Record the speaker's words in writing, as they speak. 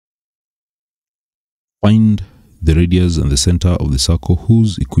Find the radius and the center of the circle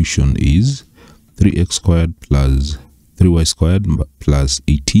whose equation is 3x squared plus 3y squared plus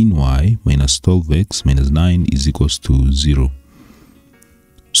 18y minus 12x minus 9 is equals to 0.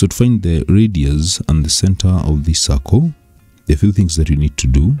 So to find the radius and the center of this circle, there are a few things that you need to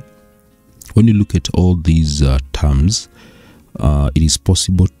do. When you look at all these terms, it is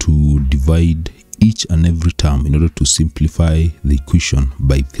possible to divide each and every term in order to simplify the equation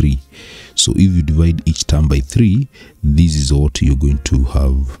by 3. So if you divide each term by 3, this is what you're going to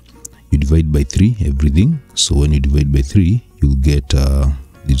have. You divide by 3 everything. So when you divide by 3, you'll get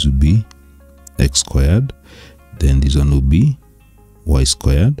this will be x squared, then this one will be y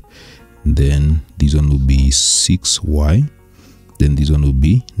squared, then this one will be 6y, then this one will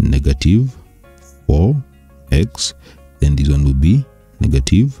be negative 4x, then this one will be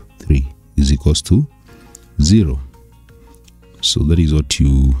negative 3 is equals to 0. So that is what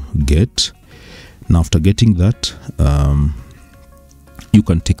you get. Now after getting that, you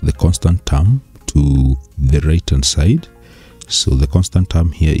can take the constant term to the right hand side. So the constant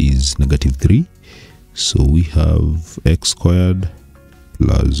term here is negative 3. So we have x squared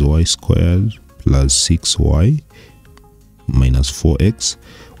plus y squared plus 6y minus 4x.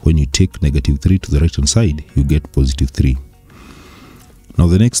 When you take negative 3 to the right hand side, you get positive 3. Now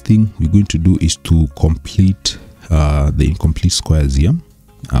the next thing we're going to do is to complete the incomplete squares here.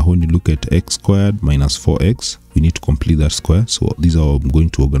 When you look at x squared minus 4x, we need to complete that square. So these are how I'm going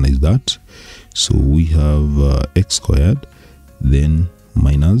to organize that. So we have x squared, then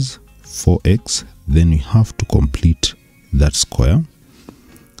minus 4x, then we have to complete that square.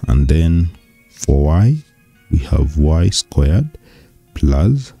 And then for y, we have y squared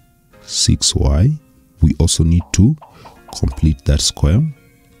plus 6y. We also need to complete that square.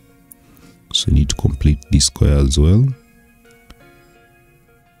 So we need to complete this square as well.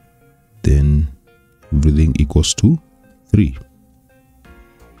 Then everything equals to 3.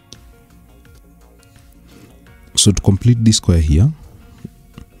 So to complete this square here,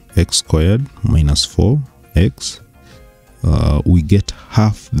 x squared minus 4x, we get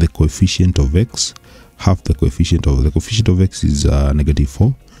half the coefficient of x. Half the coefficient of x is negative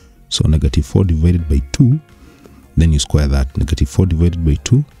 4. So negative 4 divided by 2, then you square that. Negative 4 divided by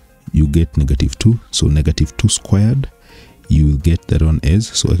 2, you get negative 2. So negative 2 squared, you will get that one as,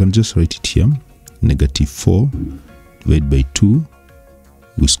 so I can just write it here, negative 4 divided by 2,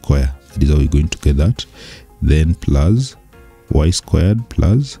 we square. That is how we're going to get that. Then plus y squared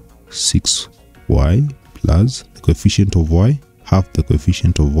plus 6y plus the coefficient of y, half the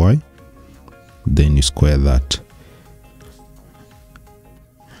coefficient of y, then you square that.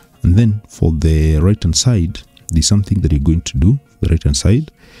 And then for the right hand side, there's something that you're going to do for the right hand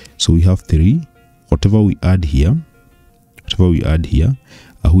side. So we have 3, whatever we add here,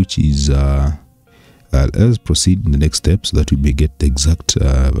 which is let's proceed in the next step so that we may get the exact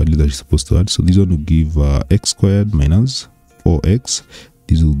value that you're supposed to add. So this one will give x squared minus 4x.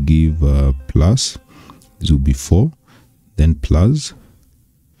 This will give plus, this will be 4, then plus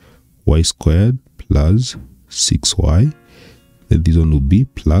y squared plus 6y, then this one will be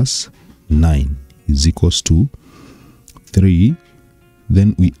plus 9 is equals to 3.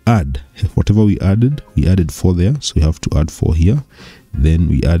 Then we add whatever we added 4 there, so we have to add 4 here. Then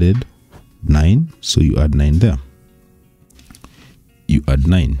we added 9, so you add 9 there, you add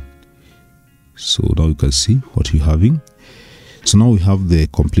 9. So now you can see what you're having. So now we have the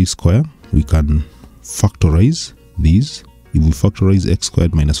complete square. We can factorize these. If we factorize x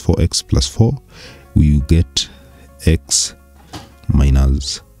squared minus 4x plus 4, we will get x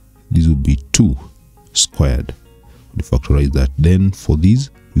minus, this will be 2 squared. We factorize that. Then for these,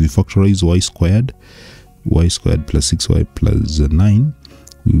 if we factorize y squared plus 6y plus 9,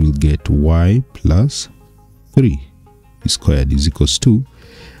 we will get y plus 3 squared is equals to,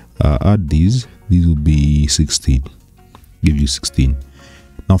 add these will be 16, give you 16.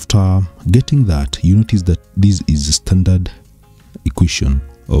 After getting that, you notice that this is the standard equation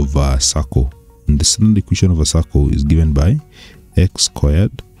of a circle. And the standard equation of a circle is given by x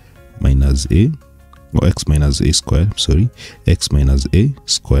squared minus a, or x minus a squared, x minus a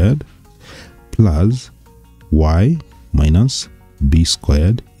squared plus y minus b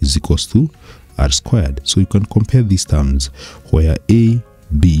squared is equals to r squared. So you can compare these terms where a,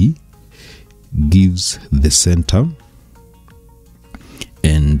 b gives the center,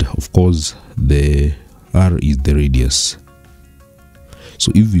 and of course the r is the radius.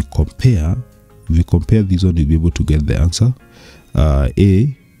 So if we compare this one, you'll be able to get the answer.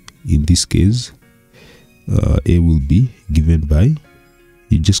 A, in this case, a will be given by,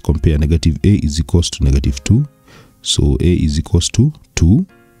 you just compare negative a is equals to negative 2. So a is equals to 2.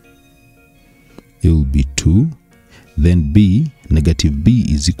 it will be 2. Then b, negative b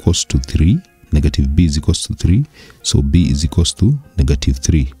is equals to 3. Negative b is equals to 3. So b is equals to negative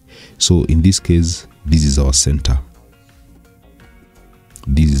 3. So in this case, this is our center.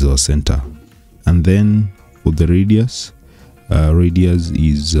 This is our center. And then for the radius, radius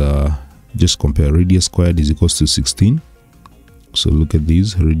is, just compare, radius squared is equals to 16. So look at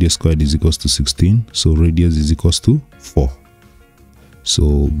this, radius squared is equals to 16. So radius is equals to 4.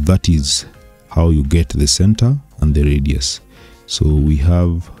 So that is how you get the center and the radius. So we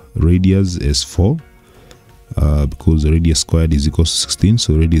have radius as 4 because radius squared is equals to 16.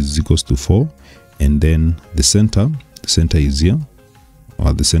 So radius is equals to 4. And then the center is here.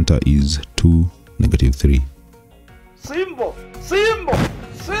 The center is 2, negative 3. Simbo!